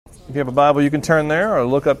If you have a Bible, you can turn there or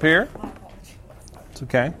look up here. It's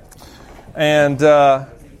okay. And to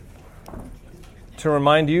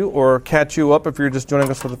remind you or catch you up if you're just joining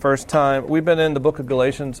us for the first time, we've been in the book of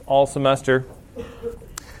Galatians all semester.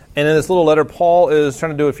 And in this little letter, Paul is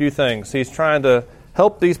trying to do a few things. He's trying to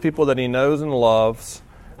help these people that he knows and loves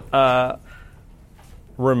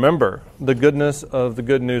remember the goodness of the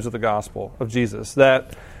good news of the gospel of Jesus,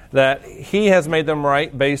 that he has made them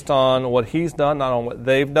right based on what he's done, not on what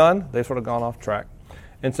they've done. They've sort of gone off track.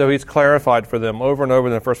 And so he's clarified for them over and over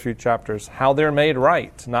in the first few chapters how they're made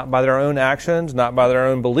right, not by their own actions, not by their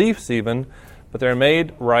own beliefs even, but they're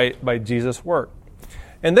made right by Jesus' work.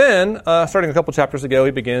 And then, starting a couple chapters ago,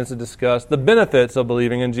 he begins to discuss the benefits of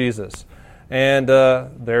believing in Jesus. And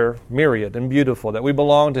they're myriad and beautiful, that we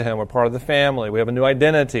belong to him, we're part of the family, we have a new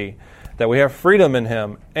identity, that we have freedom in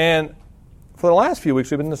him. And for the last few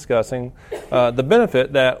weeks, we've been discussing the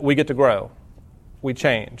benefit that we get to grow. We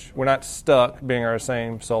change. We're not stuck being our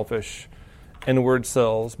same selfish, inward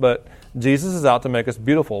selves, but Jesus is out to make us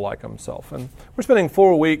beautiful like himself. And we're spending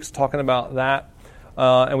 4 weeks talking about that,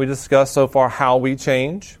 and we discussed so far how we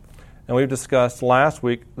change. And we've discussed last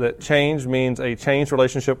week that change means a changed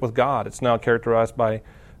relationship with God. It's now characterized by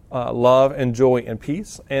love and joy and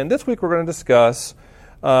peace. And this week we're going to discuss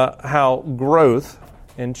how growth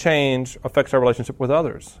and change affects our relationship with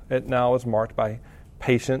others. It now is marked by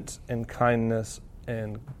patience and kindness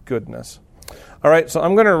and goodness. All right, so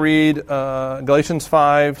I'm going to read Galatians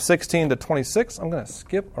 5:16 to 26. I'm going to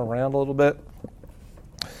skip around a little bit.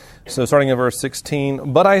 So starting in verse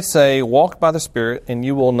 16, "But I say, walk by the Spirit, and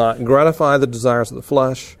you will not gratify the desires of the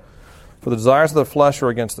flesh. For the desires of the flesh are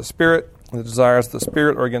against the Spirit, and the desires of the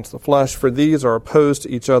Spirit are against the flesh, for these are opposed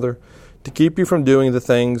to each other, to keep you from doing the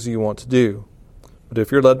things you want to do. But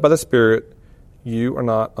if you're led by the Spirit, you are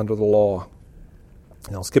not under the law."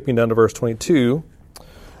 Now skipping down to verse 22,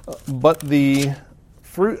 "But the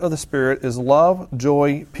fruit of the Spirit is love,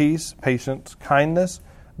 joy, peace, patience, kindness,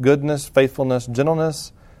 goodness, faithfulness,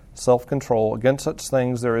 gentleness, self-control. Against such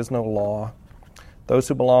things there is no law. Those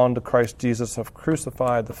who belong to Christ Jesus have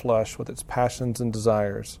crucified the flesh with its passions and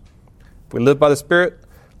desires. If we live by the Spirit,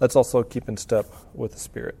 let's also keep in step with the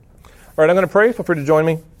Spirit." All right, I'm going to pray. Feel free to join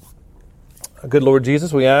me. Good Lord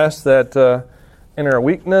Jesus, we ask that in our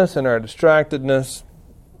weakness, in our distractedness,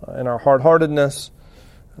 in our hard-heartedness,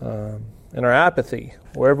 in our apathy,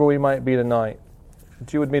 wherever we might be tonight,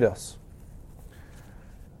 that you would meet us.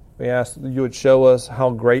 We ask that you would show us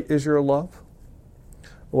how great is your love,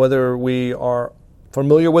 whether we are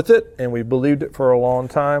familiar with it and we've believed it for a long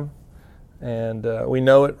time, and we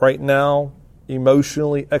know it right now,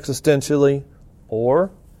 emotionally, existentially,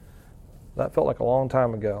 or that felt like a long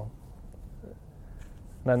time ago.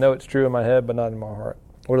 And I know it's true in my head, but not in my heart.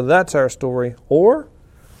 Whether that's our story, or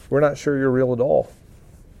we're not sure you're real at all,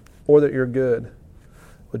 or that you're good.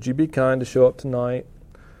 Would you be kind to show up tonight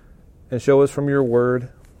and show us from your word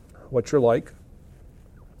what you're like,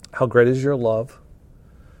 how great is your love,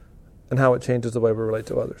 and how it changes the way we relate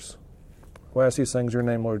to others. We ask these things in your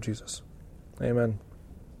name, Lord Jesus. Amen.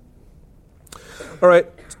 All right,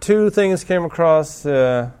 2 things came across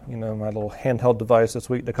my little handheld device this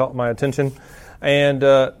week that caught my attention. And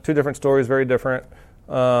 2 different stories, very different,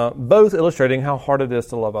 both illustrating how hard it is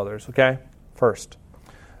to love others. Okay? First,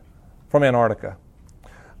 from Antarctica.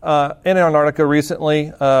 In Antarctica recently,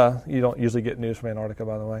 you don't usually get news from Antarctica,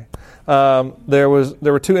 by the way. There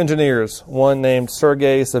were 2 engineers, one named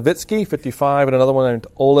Sergei Savitsky, 55, and another one named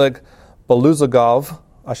Oleg Beluzagov.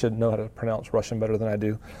 I should know how to pronounce Russian better than I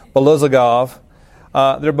do. Beluzagov.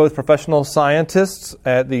 They're both professional scientists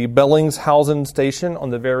at the Bellingshausen station on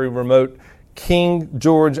the very remote King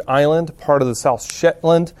George Island, part of the South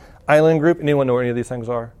Shetland Island group. Anyone know where any of these things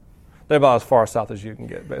are? They're about as far south as you can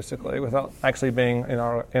get, basically, without actually being in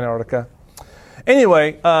Antarctica.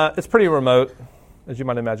 Anyway, it's pretty remote, as you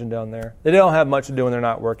might imagine down there. They don't have much to do when they're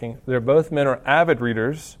not working. Both men are avid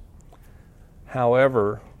readers.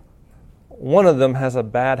 However, one of them has a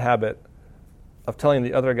bad habit of telling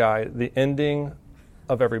the other guy the ending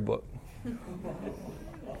of every book.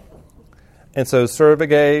 And so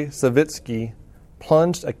Sergei Savitsky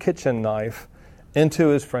plunged a kitchen knife into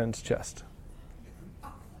his friend's chest.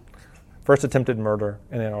 First attempted murder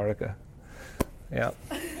in Antarctica. Yeah.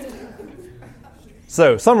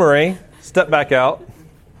 So, summary, step back out.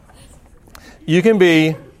 You can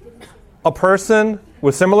be a person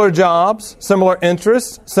with similar jobs, similar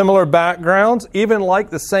interests, similar backgrounds, even like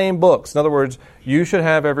the same books. In other words, you should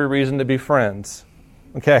have every reason to be friends.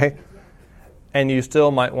 Okay? And you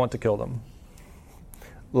still might want to kill them.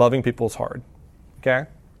 Loving people is hard. Okay?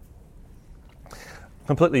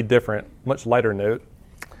 Completely different, much lighter note.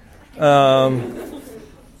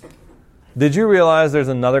 Did you realize there's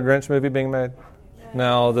another Grinch movie being made?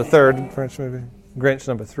 Now, the third Grinch movie, Grinch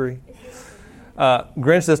number 3.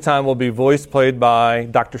 Grinch this time will be played by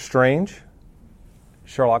Dr. Strange,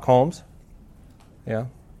 Sherlock Holmes. Yeah,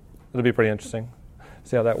 it'll be pretty interesting.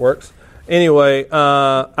 See how that works. Anyway,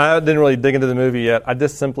 I didn't really dig into the movie yet. I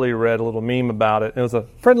just simply read a little meme about it. It was a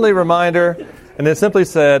friendly reminder, and it simply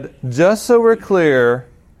said, just so we're clear,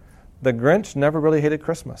 the Grinch never really hated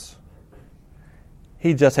Christmas.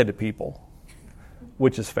 He just hated people,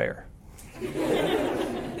 which is fair.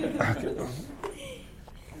 Okay.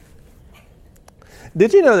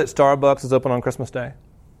 Did you know that Starbucks is open on Christmas Day?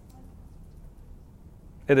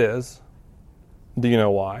 It is. Do you know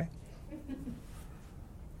why?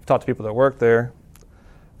 I've talked to people that work there,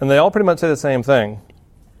 and they all pretty much say the same thing,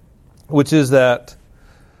 which is that,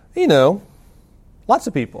 lots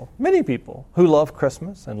of people, many people who love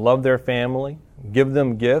Christmas and love their family, give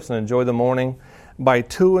them gifts and enjoy the morning, by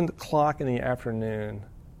 2 o'clock in the afternoon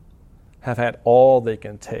have had all they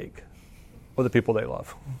can take with the people they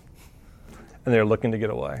love. And they're looking to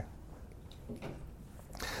get away.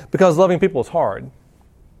 Because loving people is hard.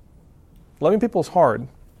 Loving people is hard.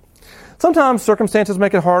 Sometimes circumstances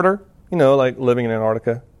make it harder, like living in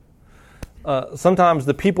Antarctica. Sometimes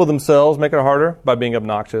the people themselves make it harder by being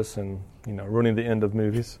obnoxious and, ruining the end of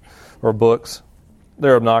movies or books.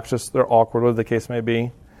 They're obnoxious, they're awkward, whatever the case may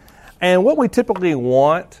be. And what we typically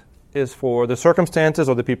want is for the circumstances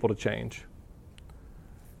or the people to change.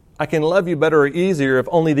 I can love you better or easier if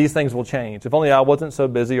only these things will change. If only I wasn't so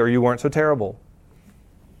busy or you weren't so terrible.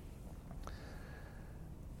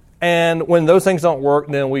 And when those things don't work,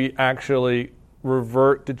 then we actually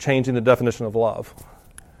revert to changing the definition of love.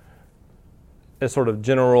 A sort of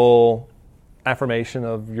general affirmation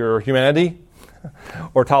of your humanity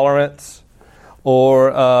or tolerance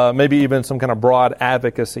or maybe even some kind of broad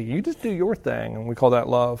advocacy. You just do your thing, and we call that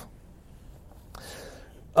love.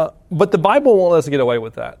 But the Bible won't let us get away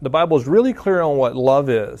with that. The Bible is really clear on what love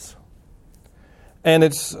is. And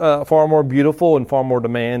it's far more beautiful and far more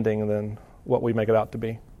demanding than what we make it out to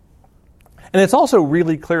be. And it's also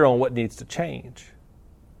really clear on what needs to change.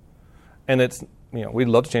 And it's, we'd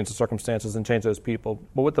love to change the circumstances and change those people.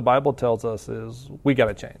 But what the Bible tells us is we got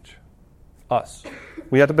to change. Us.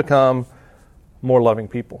 We have to become more loving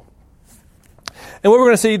people. And what we're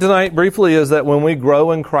going to see tonight briefly is that when we grow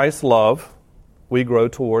in Christ's love, we grow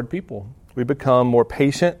toward people. We become more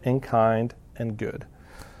patient and kind and good.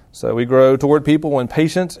 So we grow toward people in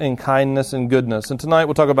patience and kindness and goodness. And tonight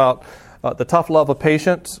we'll talk about the tough love of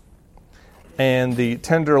patience and the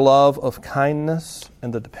tender love of kindness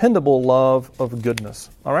and the dependable love of goodness.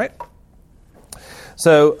 All right?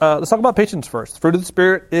 So let's talk about patience first. Fruit of the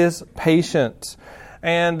Spirit is patience.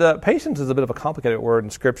 And patience is a bit of a complicated word in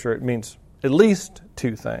Scripture. It means at least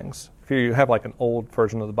 2 things. If you have like an old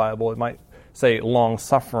version of the Bible, it might say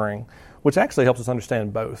long-suffering, which actually helps us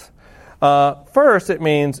understand both. First, it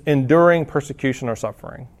means enduring persecution or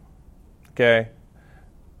suffering. Okay?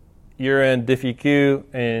 You're in diffie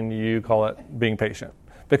and you call it being patient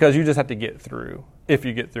because you just have to get through, if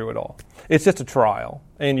you get through it all. It's just a trial,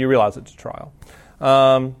 and you realize it's a trial.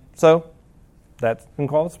 So that can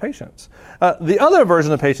call us patience. The other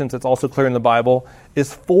version of patience that's also clear in the Bible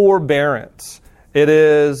is forbearance. It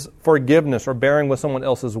is forgiveness or bearing with someone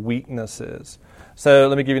else's weaknesses. So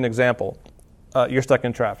let me give you an example. You're stuck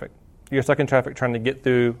in traffic. You're stuck in traffic trying to get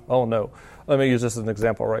through. Oh, no. Let me use this as an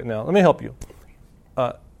example right now. Let me help you.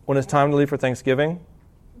 When it's time to leave for Thanksgiving,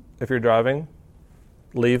 if you're driving,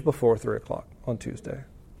 leave before 3 o'clock on Tuesday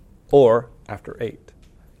or after 8.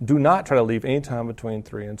 Do not try to leave any time between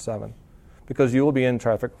 3 and 7 because you will be in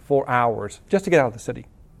traffic for hours just to get out of the city.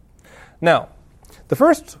 Now, the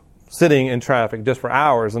first sitting in traffic just for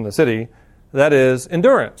hours in the city, that is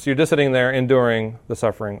endurance. You're just sitting there enduring the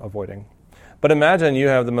suffering, avoiding. But imagine you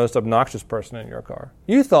have the most obnoxious person in your car.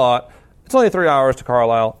 You thought, it's only 3 hours to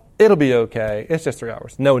Carlisle. It'll be okay. It's just 3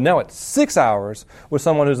 hours. No, now it's 6 hours with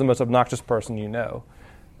someone who's the most obnoxious person you know.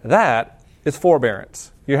 That is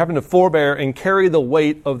forbearance. You're having to forbear and carry the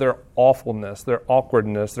weight of their awfulness, their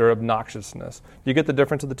awkwardness, their obnoxiousness. Do you get the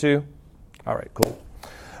difference of the two? All right, cool.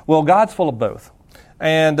 Well, God's full of both.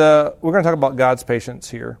 And we're going to talk about God's patience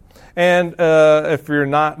here. And if you're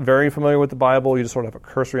not very familiar with the Bible, you just sort of have a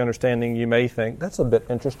cursory understanding, you may think, that's a bit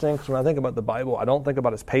interesting, because when I think about the Bible, I don't think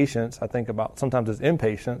about his patience. I think about sometimes his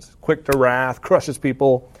impatience, quick to wrath, crushes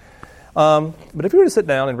people. But if you were to sit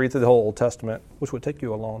down and read through the whole Old Testament, which would take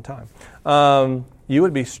you a long time, you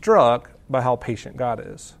would be struck by how patient God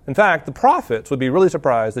is. In fact, the prophets would be really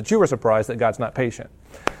surprised that you were surprised that God's not patient.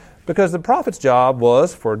 Because the prophet's job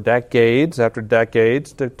was, for decades after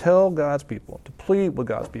decades, to tell God's people, to plead with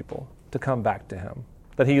God's people, to come back to him.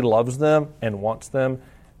 that he loves them and wants them,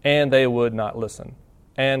 and they would not listen.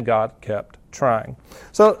 And God kept trying.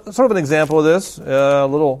 So sort of an example of this, a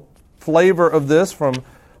little flavor of this from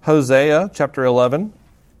Hosea chapter 11.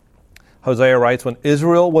 Hosea writes, when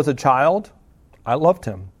Israel was a child, I loved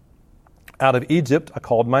him. Out of Egypt I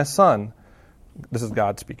called my son. This is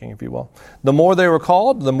God speaking, if you will. The more they were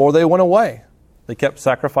called, the more they went away. They kept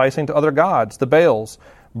sacrificing to other gods, the Baals,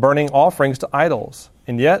 burning offerings to idols.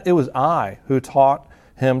 And yet it was I who taught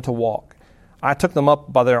him to walk. I took them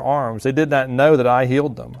up by their arms. They did not know that I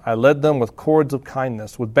healed them. I led them with cords of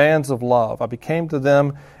kindness, with bands of love. I became to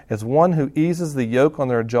them as one who eases the yoke on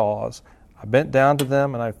their jaws. I bent down to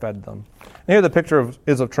them and I fed them. And here the picture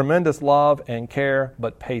is of tremendous love and care,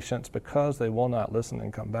 but patience, because they will not listen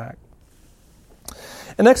and come back.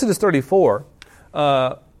 In Exodus 34,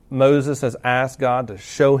 Moses has asked God to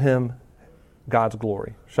show him God's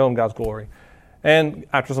glory. Show him God's glory. And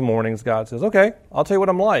after some warnings, God says, okay, I'll tell you what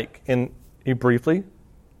I'm like. And he briefly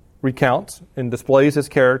recounts and displays his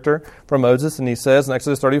character for Moses. And he says in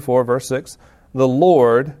Exodus 34, verse 6, the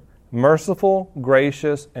Lord, merciful,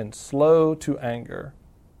 gracious, and slow to anger.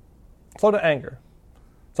 Slow to anger.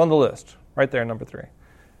 It's on the list, right there, number 3.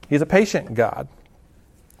 He's a patient God.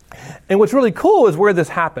 And what's really cool is where this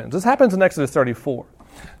happens. This happens in Exodus 34.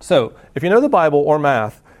 So, if you know the Bible or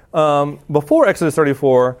math, before Exodus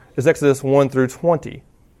 34 is Exodus 1 through 20,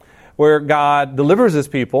 where God delivers his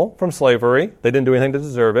people from slavery. They didn't do anything to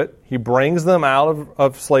deserve it. He brings them out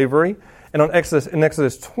of slavery. And in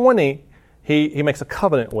Exodus 20, he makes a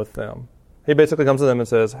covenant with them. He basically comes to them and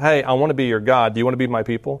says, hey, I want to be your God. Do you want to be my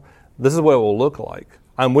people? This is what it will look like.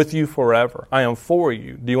 I'm with you forever. I am for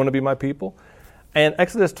you. Do you want to be my people? And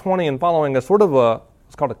Exodus 20 and following is sort of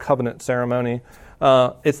it's called a covenant ceremony.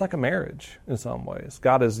 It's like a marriage in some ways.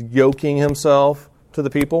 God is yoking himself to the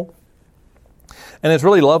people. And it's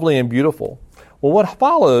really lovely and beautiful. Well, what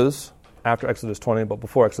follows after Exodus 20, but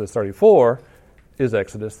before Exodus 34, is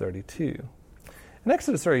Exodus 32. And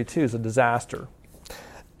Exodus 32 is a disaster.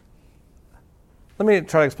 Let me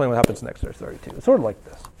try to explain what happens in Exodus 32. It's sort of like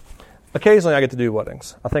this. Occasionally I get to do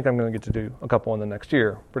weddings. I think I'm going to get to do a couple in the next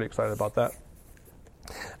year. Pretty excited about that.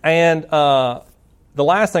 And the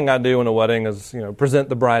last thing I do in a wedding is, present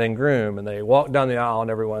the bride and groom, and they walk down the aisle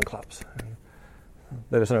and everyone claps.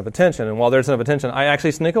 They're center of attention. And while they're center of attention, I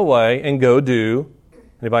actually sneak away and go do,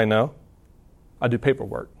 anybody know? I do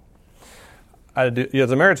paperwork.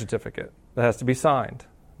 There's a marriage certificate that has to be signed.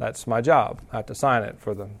 That's my job. I have to sign it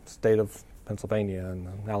for the state of Pennsylvania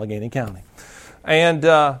and Allegheny County. And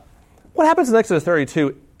what happens in Exodus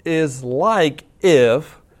 32 is like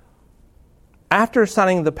if, after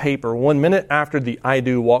signing the paper, 1 minute after the I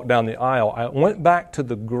do walk down the aisle, I went back to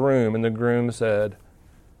the groom, and the groom said,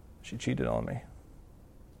 she cheated on me.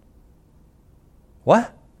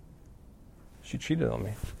 What? She cheated on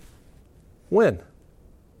me. When?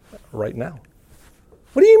 Right now.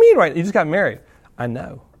 What do you mean right now? You just got married. I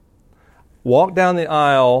know. Walked down the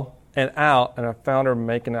aisle and out, and I found her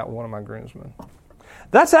making out with one of my groomsmen.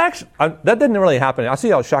 That's actually, that didn't really happen. I see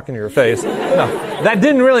how shocking your face. No, that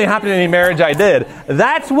didn't really happen in any marriage I did.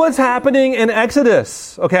 That's what's happening in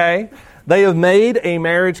Exodus, okay? They have made a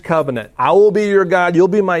marriage covenant. I will be your God, you'll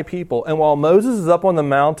be my people. And while Moses is up on the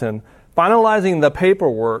mountain finalizing the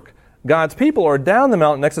paperwork, God's people are down the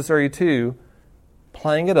mountain, Exodus 32,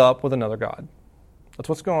 playing it up with another God. That's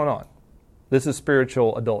what's going on. This is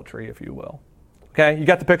spiritual adultery, if you will. Okay, you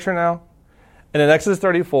got the picture now? And in Exodus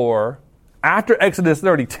 34, after Exodus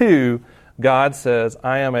 32, God says,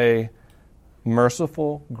 I am a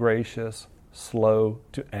merciful, gracious, slow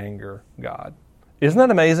to anger God. Isn't that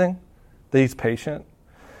amazing that he's patient?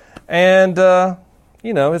 And,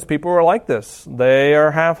 his people are like this. They are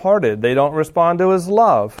half-hearted. They don't respond to his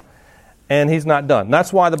love. And he's not done.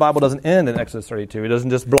 That's why the Bible doesn't end in Exodus 32. He doesn't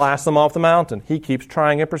just blast them off the mountain. He keeps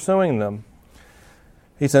trying and pursuing them.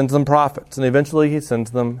 He sends them prophets, and eventually he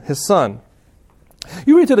sends them his son.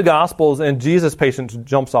 You read through the Gospels, and Jesus' patience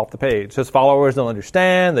jumps off the page. His followers don't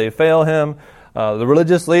understand. They fail him. The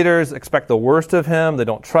religious leaders expect the worst of him. They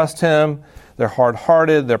don't trust him. They're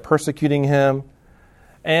hard-hearted. They're persecuting him.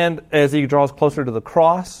 And as he draws closer to the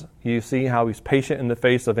cross, you see how he's patient in the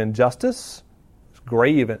face of injustice. It's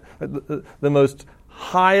grave. The most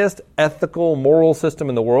highest ethical, moral system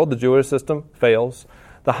in the world, the Jewish system, fails.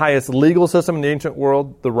 The highest legal system in the ancient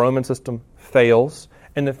world, the Roman system, fails.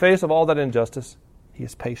 In the face of all that injustice, he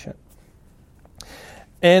is patient.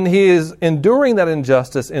 And he is enduring that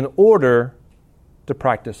injustice in order to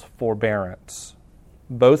practice forbearance.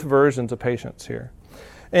 Both versions of patience here.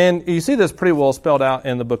 And you see this pretty well spelled out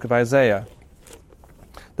in the book of Isaiah.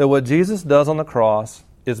 That what Jesus does on the cross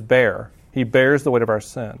is bear. He bears the weight of our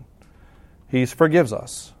sin. He forgives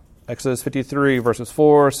us. Exodus 53, verses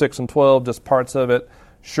 4, 6, and 12, just parts of it.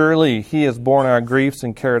 Surely he has borne our griefs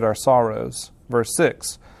and carried our sorrows. Verse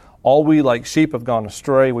 6, all we like sheep have gone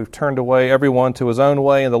astray. We've turned away everyone to his own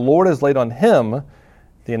way, and the Lord has laid on him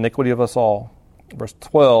the iniquity of us all. Verse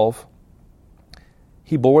 12,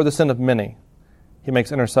 he bore the sin of many. He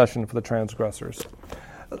makes intercession for the transgressors.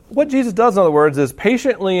 What Jesus does, in other words, is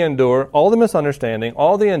patiently endure all the misunderstanding,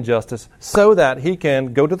 all the injustice, so that he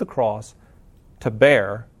can go to the cross to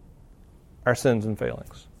bear our sins and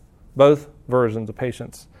failings. Both versions of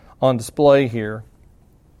patience on display here.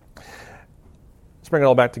 Let's bring it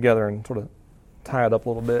all back together and sort of tie it up a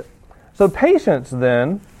little bit. So patience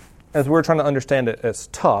then, as we're trying to understand it as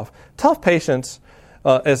tough patience,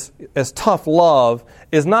 as tough love,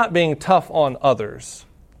 is not being tough on others.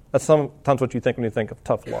 That's sometimes what you think when you think of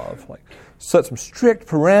tough love. Like, set some strict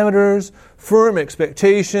parameters, firm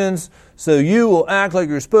expectations, so you will act like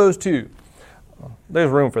you're supposed to. There's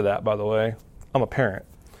room for that, by the way. I'm a parent.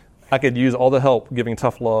 I could use all the help giving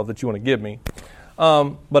tough love that you want to give me.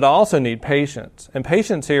 But I also need patience. And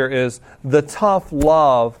patience here is the tough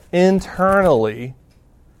love internally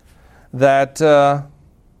that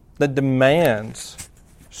demands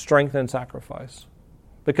strength and sacrifice.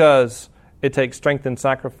 Because it takes strength and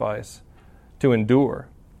sacrifice to endure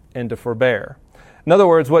and to forbear. In other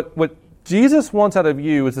words, what Jesus wants out of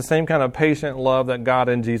you is the same kind of patient love that God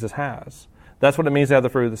and Jesus has. That's what it means to have the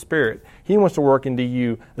fruit of the Spirit. He wants to work into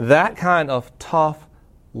you that kind of tough,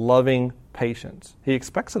 loving patience. He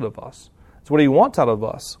expects it of us. It's what he wants out of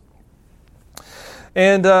us.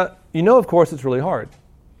 And of course, it's really hard.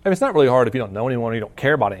 I mean, it's not really hard if you don't know anyone or you don't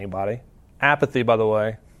care about anybody. Apathy, by the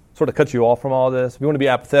way, sort of cuts you off from all this. If you want to be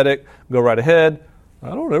apathetic, go right ahead. I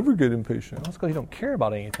don't ever get impatient. That's because you don't care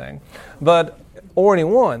about anything. Or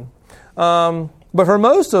anyone. But for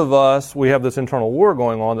most of us, we have this internal war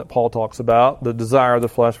going on that Paul talks about, the desire of the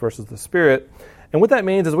flesh versus the Spirit. And what that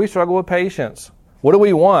means is we struggle with patience. What do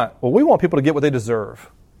we want? Well, we want people to get what they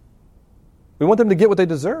deserve. We want them to get what they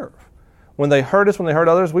deserve. When they hurt us, when they hurt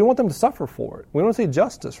others, we want them to suffer for it. We want to see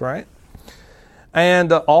justice, right?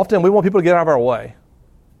 And often we want people to get out of our way.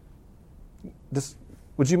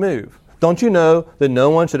 Would you move? Don't you know that no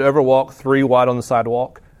one should ever walk 3 wide on the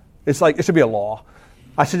sidewalk? It's like, it should be a law.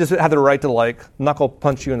 I should just have the right to knuckle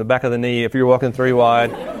punch you in the back of the knee if you're walking 3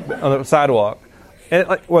 wide on the sidewalk.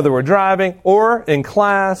 And whether we're driving or in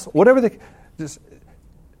class, whatever just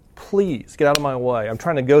please get out of my way. I'm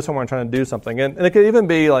trying to go somewhere, I'm trying to do something. And it could even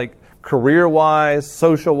be career-wise,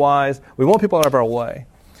 social-wise. We want people out of our way.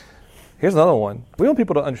 Here's another one. We want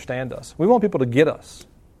people to understand us. We want people to get us.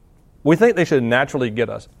 We think they should naturally get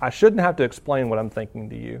us. I shouldn't have to explain what I'm thinking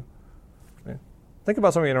to you. Think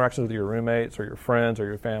about some of your interactions with your roommates or your friends or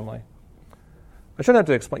your family. I shouldn't have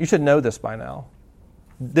to explain. You should know this by now.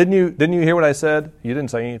 Didn't you hear what I said? You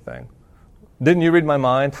didn't say anything. Didn't you read my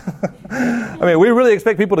mind? I mean, we really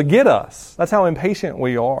expect people to get us. That's how impatient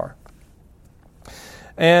we are.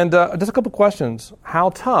 And just a couple questions.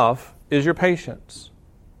 How tough is your patience?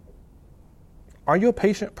 Are you a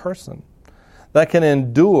patient person that can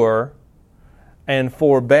endure and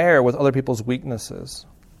forbear with other people's weaknesses?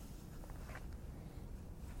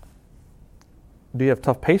 Do you have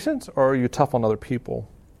tough patience, or are you tough on other people?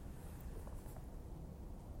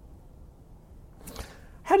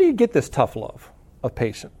 How do you get this tough love of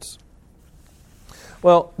patience?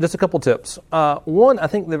 Well, just a couple tips. One, I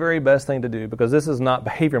think the very best thing to do, because this is not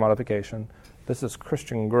behavior modification, this is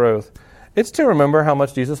Christian growth, it's to remember how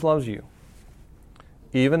much Jesus loves you,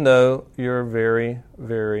 even though you're very,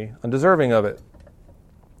 very undeserving of it.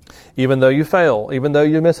 Even though you fail, even though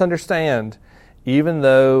you misunderstand, even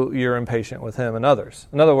though you're impatient with him and others.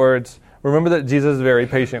 In other words, remember that Jesus is very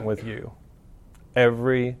patient with you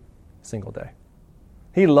every single day.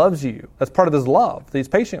 He loves you. That's part of his love. He's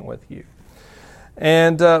patient with you.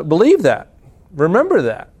 And believe that. Remember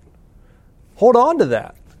that. Hold on to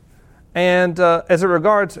that. And as it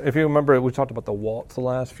regards, if you remember, we talked about the waltz the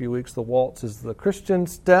last few weeks. The waltz is the Christian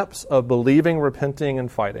steps of believing, repenting,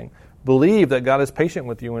 and fighting. Believe that God is patient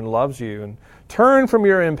with you and loves you, and turn from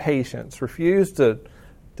your impatience. Refuse to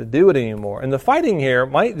do it anymore. And the fighting here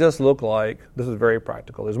might just look like, this is very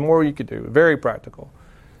practical. There's more you could do. Very practical.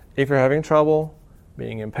 If you're having trouble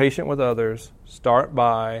being impatient with others, start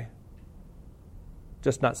by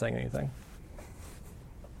just not saying anything.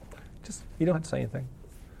 You don't have to say anything.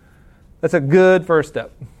 That's a good first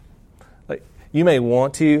step. You may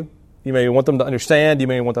want to. You may want them to understand. You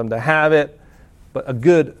may want them to have it. But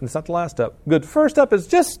it's not the last step. Good first step is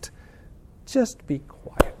just be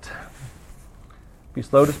quiet. Be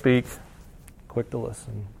slow to speak, quick to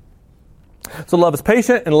listen. So love is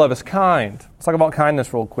patient and love is kind. Let's talk about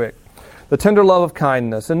kindness real quick. The tender love of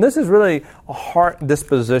kindness. And this is really a heart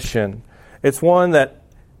disposition. It's one that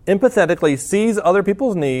empathetically sees other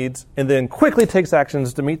people's needs and then quickly takes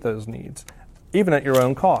actions to meet those needs, even at your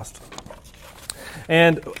own cost.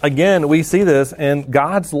 And again, we see this in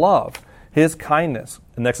God's love, His kindness.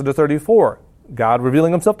 In Exodus 34, God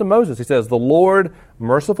revealing Himself to Moses, He says, "The Lord,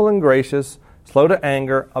 merciful and gracious, slow to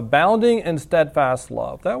anger, abounding in steadfast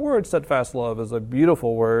love." That word, steadfast love, is a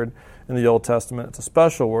beautiful word in the Old Testament. It's a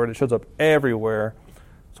special word. It shows up everywhere.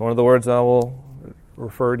 It's one of the words I will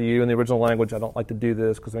refer to you in the original language. I don't like to do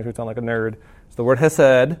this because it makes me sound like a nerd. It's the word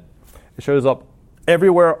hesed. It shows up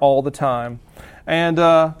everywhere all the time. And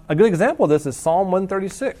a good example of this is Psalm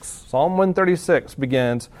 136. Psalm 136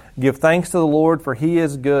 begins, "Give thanks to the Lord, for He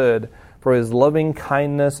is good, for His loving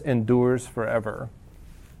kindness endures forever."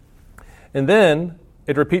 And then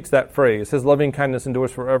it repeats that phrase, "His loving kindness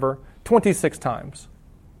endures forever," 26 times.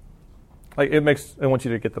 I want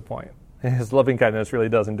you to get the point. His loving kindness really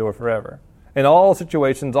does endure forever. In all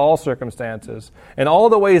situations, all circumstances, in all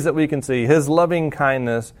the ways that we can see, His loving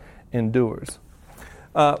kindness endures.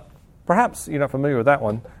 Perhaps you're not familiar with that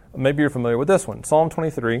one. Maybe you're familiar with this one, Psalm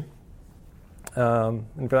 23. If you're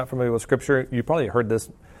not familiar with Scripture, you probably heard this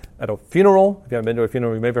at a funeral. If you haven't been to a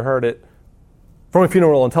funeral, you may have heard it from a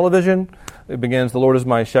funeral on television. It begins, "The Lord is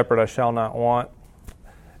my shepherd, I shall not want."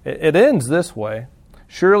 It ends this way,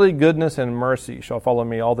 "Surely goodness and mercy shall follow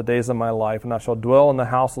me all the days of my life, and I shall dwell in the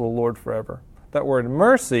house of the Lord forever." That word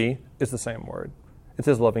mercy is the same word. It's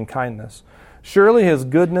His loving kindness. "Surely His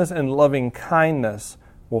goodness and loving kindness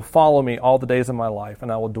will follow me all the days of my life,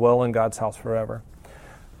 and I will dwell in God's house forever."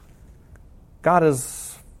 God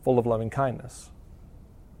is full of loving kindness.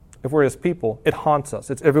 If we're His people, it haunts us.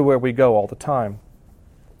 It's everywhere we go all the time.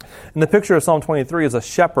 And the picture of Psalm 23 is a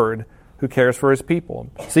shepherd who cares for his people,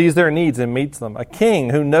 sees their needs and meets them. A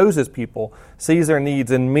king who knows his people, sees their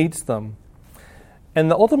needs and meets them.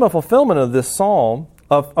 And the ultimate fulfillment of this psalm,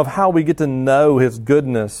 of how we get to know His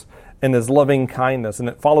goodness and His loving kindness, and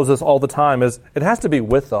it follows us all the time, is it has to be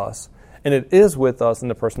with us. And it is with us in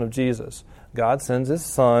the person of Jesus. God sends His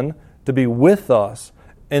Son to be with us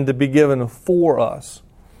and to be given for us.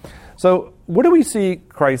 So where do we see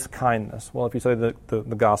Christ's kindness? Well, if you say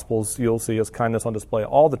the Gospels, you'll see His kindness on display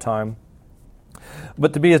all the time.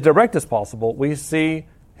 But to be as direct as possible, we see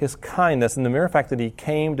His kindness in the mere fact that He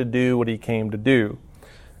came to do what He came to do.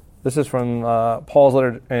 This is from Paul's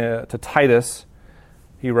letter to Titus.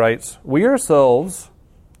 He writes, "We ourselves,"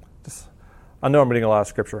 I know I'm reading a lot of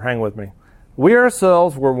Scripture, hang with me. "We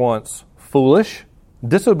ourselves were once foolish,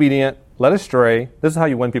 disobedient, led astray." This is how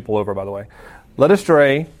you win people over, by the way. "Led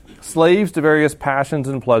astray, slaves to various passions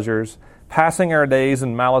and pleasures, passing our days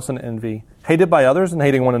in malice and envy, hated by others and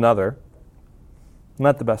hating one another."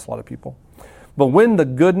 Not the best lot of people. "But when the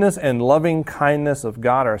goodness and loving kindness of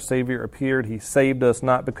God our Savior appeared, He saved us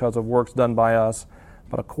not because of works done by us,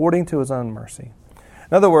 but according to His own mercy."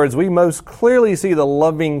 In other words, we most clearly see the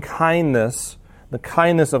loving kindness, the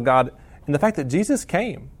kindness of God, in the fact that Jesus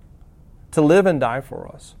came to live and die for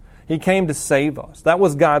us. He came to save us. That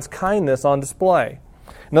was God's kindness on display.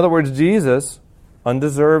 In other words, Jesus,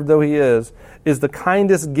 undeserved though He is the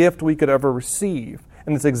kindest gift we could ever receive.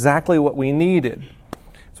 And it's exactly what we needed.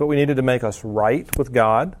 It's what we needed to make us right with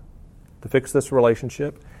God, to fix this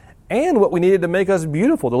relationship, and what we needed to make us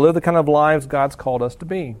beautiful, to live the kind of lives God's called us to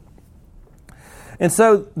be. And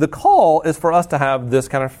so the call is for us to have this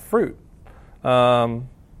kind of fruit. The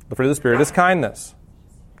fruit of the Spirit is kindness.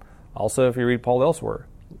 Also, if you read Paul elsewhere,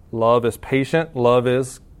 love is patient, love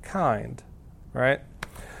is kind, right?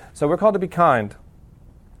 So we're called to be kind.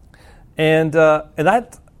 And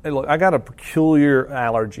that, look, I got a peculiar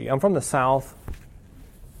allergy. I'm from the South,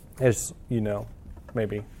 as you know,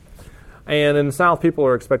 maybe. And in the South, people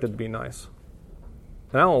are expected to be nice.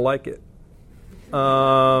 And I don't like it.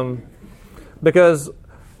 Because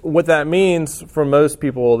what that means for most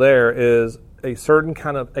people there is a certain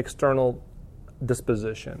kind of external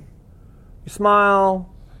disposition. You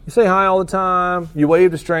smile, you say hi all the time, you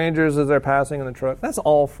wave to strangers as they're passing in the truck. That's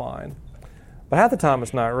all fine. But half the time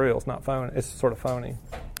it's not real, it's not phony, it's sort of phony.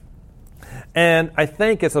 And I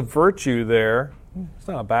think it's a virtue there. It's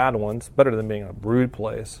not a bad one, it's better than being in a rude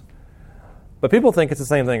place. But people think it's the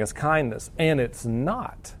same thing as kindness, and it's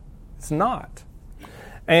not. It's not.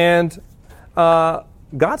 And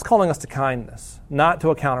God's calling us to kindness, not to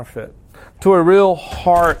a counterfeit, to a real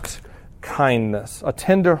heart kindness, a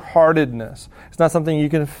tender-heartedness. It's not something you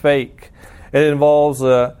can fake. It involves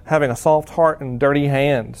having a soft heart and dirty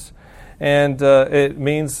hands. And it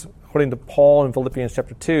means, according to Paul in Philippians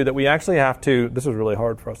chapter 2, that we actually have to, this is really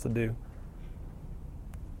hard for us to do.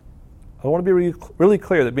 I want to be really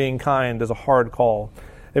clear that being kind is a hard call.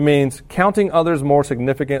 It means counting others more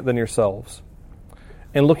significant than yourselves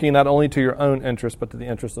and looking not only to your own interests but to the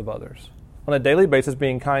interests of others. On a daily basis,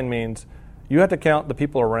 being kind means you have to count the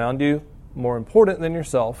people around you more important than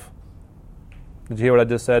yourself. Did you hear what I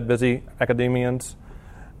just said, busy academians?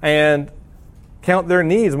 And count their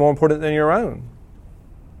needs more important than your own.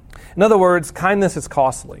 In other words, kindness is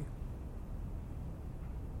costly.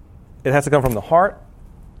 It has to come from the heart.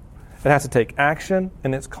 It has to take action,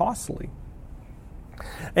 and it's costly.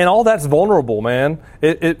 And all that's vulnerable, man.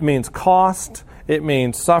 It means cost. It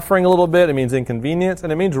means suffering a little bit. It means inconvenience,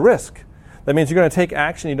 and it means risk. That means you're going to take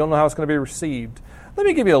action. You don't know how it's going to be received. Let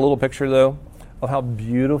me give you a little picture, though, of how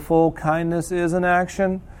beautiful kindness is in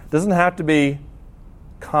action. It doesn't have to be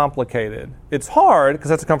complicated. It's hard because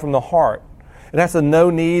it has to come from the heart. It has to know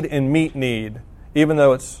need and meet need, even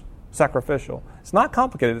though it's sacrificial. It's not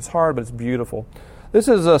complicated. It's hard, but it's beautiful. This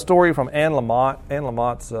is a story from Anne Lamott. Anne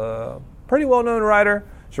Lamott's a pretty well-known writer.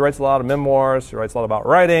 She writes a lot of memoirs. She writes a lot about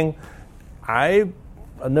writing. I've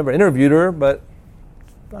never interviewed her, but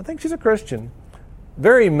I think she's a Christian.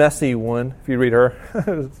 Very messy one, if you read her.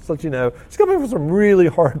 Just to let you know. She's coming from some really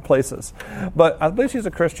hard places. But I believe she's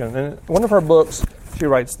a Christian. And in one of her books, she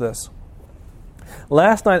writes this.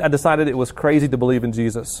 Last night, I decided it was crazy to believe in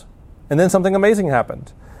Jesus. And then something amazing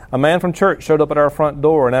happened. A man from church showed up at our front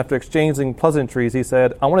door, and after exchanging pleasantries, he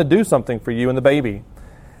said, I want to do something for you and the baby.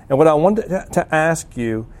 And what I wanted to ask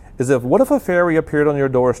you is what if a fairy appeared on your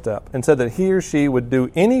doorstep and said that he or she would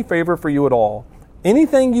do any favor for you at all,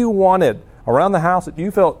 anything you wanted around the house that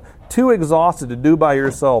you felt too exhausted to do by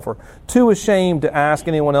yourself or too ashamed to ask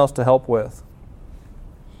anyone else to help with?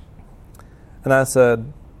 And I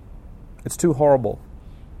said, it's too horrible.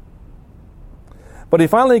 But he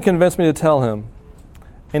finally convinced me to tell him.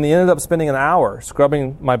 And he ended up spending an hour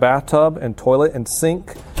scrubbing my bathtub and toilet and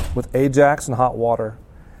sink with Ajax and hot water.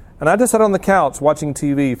 And I just sat on the couch watching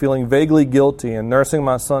TV, feeling vaguely guilty and nursing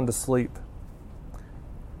my son to sleep.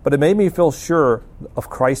 But it made me feel sure of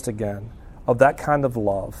Christ again, of that kind of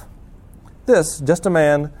love. This, just a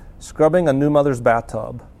man scrubbing a new mother's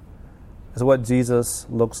bathtub, is what Jesus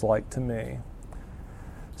looks like to me.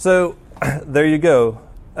 So, there you go.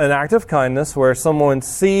 An act of kindness where someone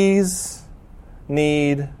sees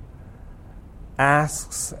need,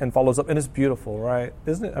 asks, and follows up. And it's beautiful, right?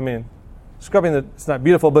 Isn't it? I mean, scrubbing it's not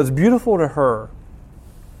beautiful, but it's beautiful to her.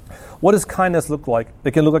 What does kindness look like?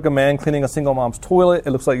 It can look like a man cleaning a single mom's toilet.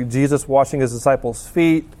 It looks like Jesus washing his disciples'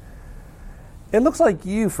 feet. It looks like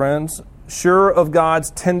you, friends, sure of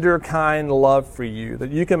God's tender, kind love for you, that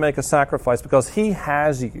you can make a sacrifice because he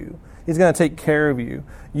has you. He's going to take care of you.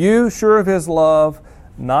 You, sure of his love,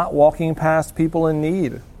 not walking past people in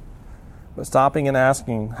need, but stopping and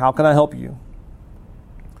asking, how can I help you?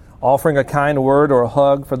 Offering a kind word or a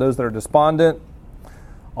hug for those that are despondent.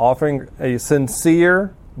 Offering a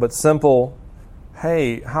sincere but simple,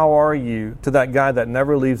 hey, how are you, to that guy that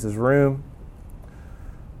never leaves his room.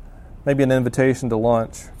 Maybe an invitation to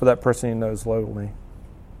lunch for that person he knows locally.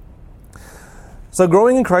 So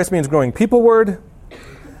growing in Christ means growing peopleward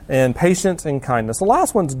and patience and kindness. The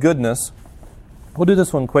last one's goodness. We'll do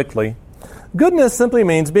this one quickly. Goodness simply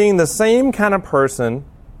means being the same kind of person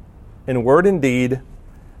in word and deed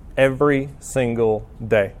every single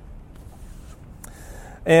day.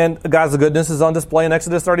 And God's goodness is on display in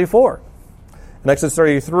Exodus 34. In Exodus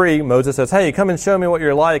 33, Moses says, hey, come and show me what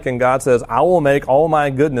you're like. And God says, I will make all my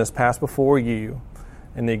goodness pass before you.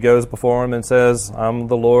 And he goes before him and says, I'm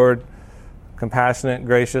the Lord, compassionate,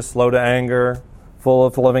 gracious, slow to anger, full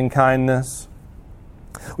of loving kindness.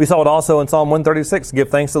 We saw it also in Psalm 136, give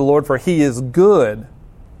thanks to the Lord for he is good,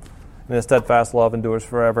 and his steadfast love endures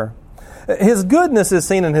forever. His goodness is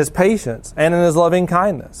seen in his patience and in his loving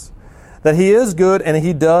kindness. That he is good and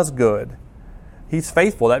he does good. He's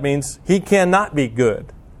faithful. That means he cannot be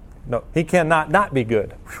good. No, he cannot not be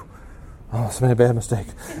good. Whew. Oh, it's been a bad mistake.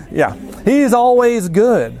 Yeah, he's always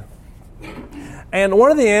good. And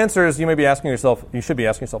one of the answers you may be asking yourself, you should be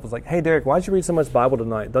asking yourself, is like, hey, Derek, why did you read so much Bible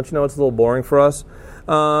tonight? Don't you know it's a little boring for us?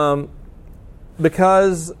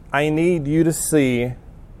 Because I need you to see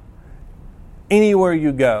anywhere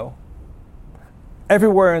you go,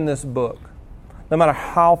 everywhere in this book, no matter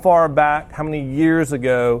how far back, how many years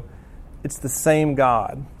ago, it's the same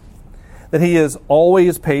God. That he is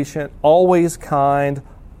always patient, always kind,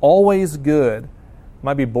 always good.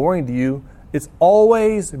 Might be boring to you. It's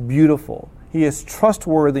always beautiful. He is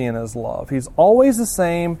trustworthy in his love. He's always the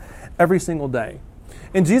same every single day.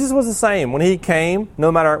 And Jesus was the same. When he came,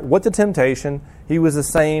 no matter what the temptation, he was the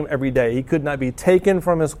same every day. He could not be taken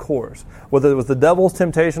from his course. Whether it was the devil's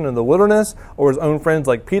temptation in the wilderness, or his own friends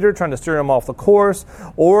like Peter trying to steer him off the course,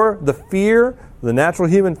 or the fear, the natural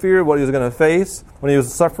human fear of what he was going to face when he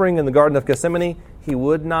was suffering in the Garden of Gethsemane, he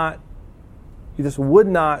just would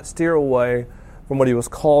not steer away from what he was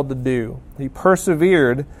called to do. He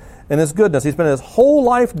persevered in his goodness. He spent his whole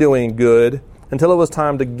life doing good until it was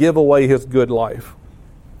time to give away his good life.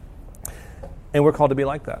 And we're called to be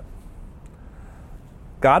like that.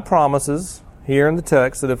 God promises here in the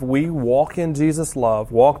text that if we walk in Jesus'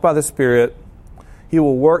 love, walk by the Spirit, he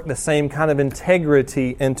will work the same kind of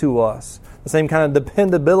integrity into us, the same kind of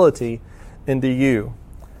dependability into you.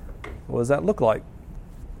 What does that look like?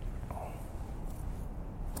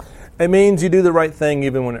 It means you do the right thing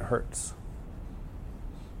even when it hurts.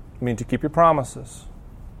 It means you keep your promises.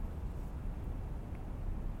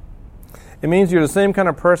 It means you're the same kind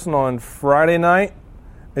of person on Friday night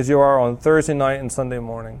as you are on Thursday night and Sunday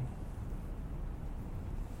morning.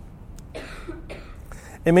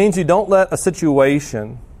 It means you don't let a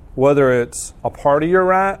situation, whether it's a party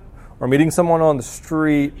you're at, or meeting someone on the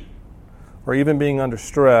street, or even being under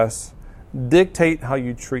stress, dictate how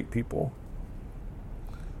you treat people.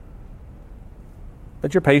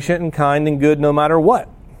 That you're patient and kind and good no matter what.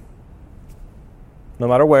 No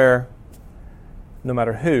matter where. No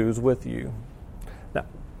matter who's with you. Now,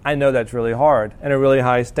 I know that's really hard and a really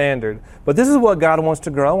high standard. But this is what God wants to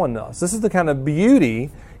grow in us. This is the kind of beauty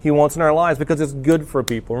he wants in our lives because it's good for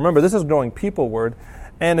people. Remember, this is growing people word.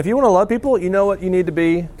 And if you want to love people, you know what you need to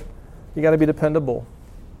be? You got to be dependable.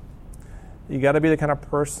 You got to be the kind of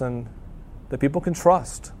person that people can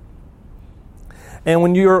trust. And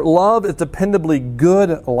when your love is dependably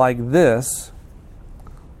good like this,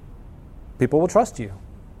 people will trust you.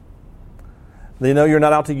 They know you're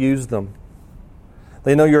not out to use them.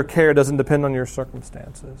 They know your care doesn't depend on your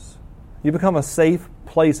circumstances. You become a safe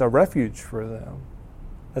place, a refuge for them.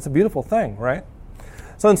 That's a beautiful thing, right?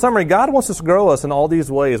 So in summary, God wants to grow us in all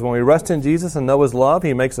these ways. When we rest in Jesus and know his love,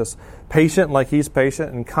 he makes us patient like he's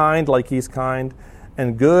patient, and kind like he's kind,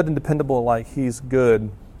 and good and dependable like he's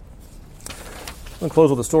good. I'm going to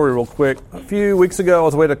close with a story real quick. A few weeks ago, I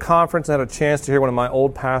was away at a conference and had a chance to hear one of my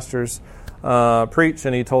old pastors preach,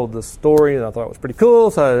 and he told this story, and I thought it was pretty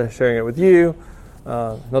cool, so I'm sharing it with you.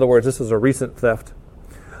 In other words, this is a recent theft.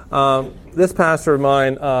 This pastor of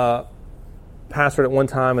mine pastored at one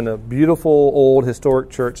time in a beautiful old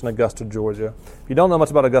historic church in Augusta, Georgia. If you don't know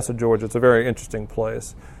much about Augusta, Georgia, it's a very interesting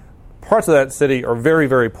place. Parts of that city are very,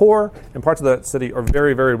 very poor, and parts of that city are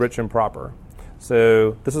very, very rich and proper.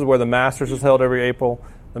 So this is where the Masters is held every April.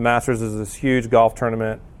 The Masters is this huge golf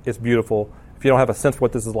tournament. It's beautiful. If you don't have a sense of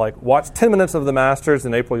what this is like, watch 10 minutes of the Masters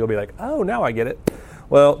in April. You'll be like, oh, now I get it.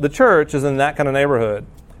 Well, the church is in that kind of neighborhood.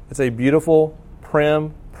 It's a beautiful,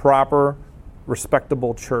 prim, proper,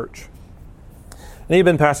 respectable church. And he'd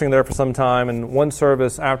been pastoring there for some time, and one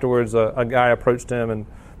service afterwards, a guy approached him, and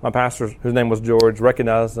my pastor, whose name was George,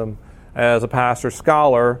 recognized him as a pastor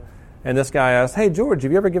scholar, and this guy asked, hey, George,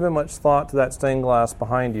 have you ever given much thought to that stained glass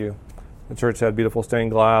behind you? The church had beautiful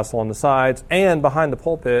stained glass along the sides and behind the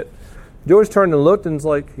pulpit. George turned and looked and was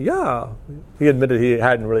like, yeah. He admitted he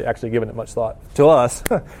hadn't really actually given it much thought to us.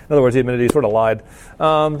 In other words, he admitted he sort of lied.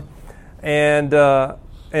 It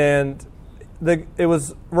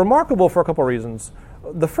was remarkable for a couple of reasons.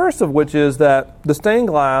 The first of which is that the stained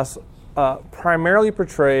glass primarily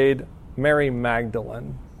portrayed Mary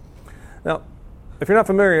Magdalene. Now, if you're not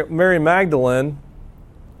familiar, Mary Magdalene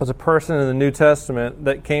was a person in the New Testament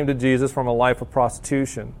that came to Jesus from a life of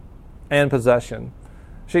prostitution and possession.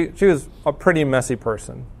 She was a pretty messy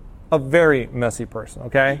person, a very messy person,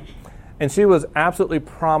 okay? And she was absolutely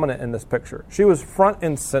prominent in this picture. She was front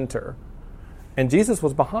and center, and Jesus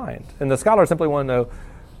was behind. And the scholars simply want to know,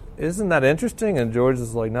 isn't that interesting? And George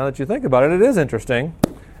is like, now that you think about it, it is interesting.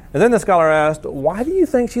 And then the scholar asked, why do you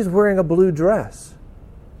think she's wearing a blue dress?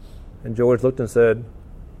 And George looked and said,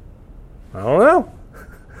 I don't know.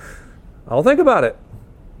 I'll think about it.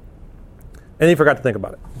 And he forgot to think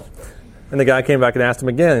about it. And the guy came back and asked him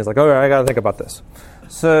again. He's like, all right, I got to think about this.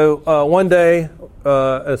 So one day,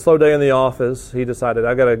 a slow day in the office, he decided,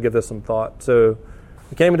 I got to give this some thought. So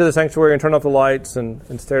he came into the sanctuary and turned off the lights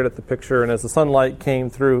and stared at the picture. And as the sunlight came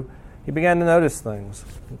through, he began to notice things.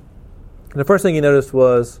 And the first thing he noticed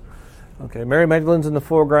was, okay, Mary Magdalene's in the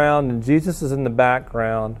foreground and Jesus is in the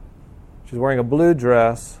background. She's wearing a blue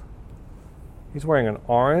dress. He's wearing an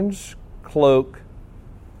orange cloak.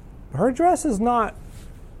 Her dress is not,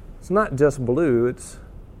 it's not just blue.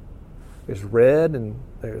 There's red and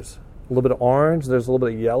there's a little bit of orange. There's a little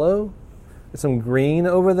bit of yellow. There's some green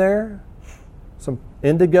over there. some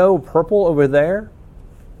indigo, purple over there.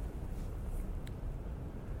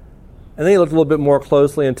 And then he looked a little bit more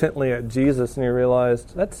closely, intently at Jesus, and he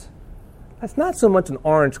realized that's not so much an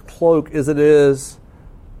orange cloak as it is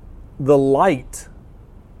the light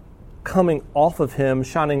coming off of him,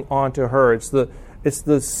 shining onto her. It's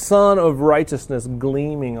the sun of righteousness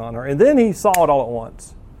gleaming on her. And then he saw it all at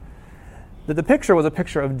once. That the picture was a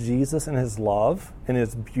picture of Jesus and his love and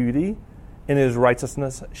his beauty and his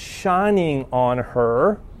righteousness shining on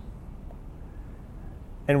her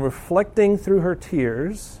and reflecting through her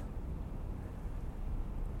tears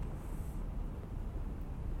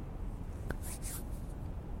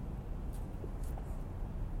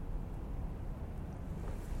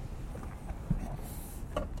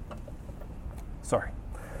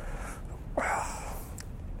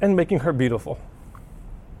and making her beautiful.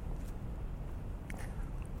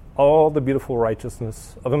 All the beautiful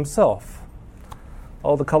righteousness of himself,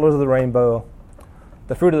 all the colors of the rainbow,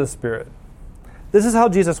 the fruit of the Spirit. This is how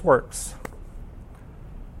Jesus works.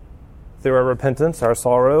 Through our repentance, our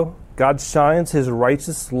sorrow, God shines his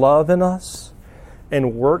righteous love in us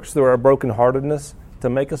and works through our brokenheartedness to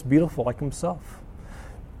make us beautiful like himself.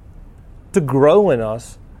 To grow in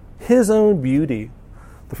us his own beauty,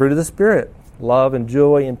 the fruit of the Spirit, love and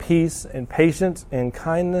joy and peace and patience and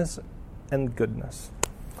kindness and goodness.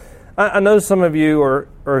 I know some of you are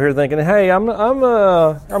here thinking, hey, I'm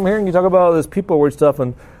hearing you talk about all this people word stuff,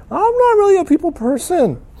 and I'm not really a people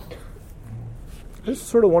person. I just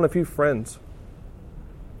sort of want a few friends.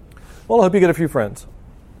 Well, I hope you get a few friends.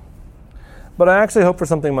 But I actually hope for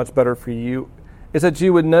something much better for you, is that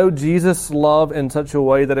you would know Jesus' love in such a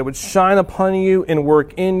way that it would shine upon you and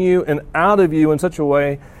work in you and out of you in such a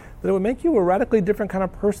way that it would make you a radically different kind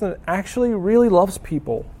of person that actually really loves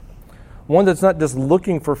people. One that's not just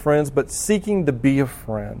looking for friends, but seeking to be a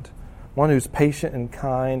friend. One who's patient and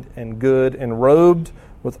kind and good and robed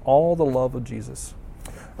with all the love of Jesus.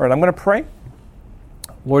 All right, I'm going to pray.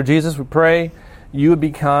 Lord Jesus, we pray you would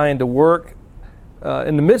be kind to work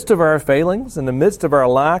in the midst of our failings, in the midst of our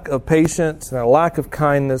lack of patience and our lack of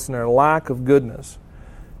kindness and our lack of goodness.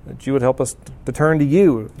 That you would help us to turn to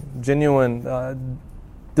you, genuine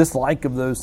dislike of those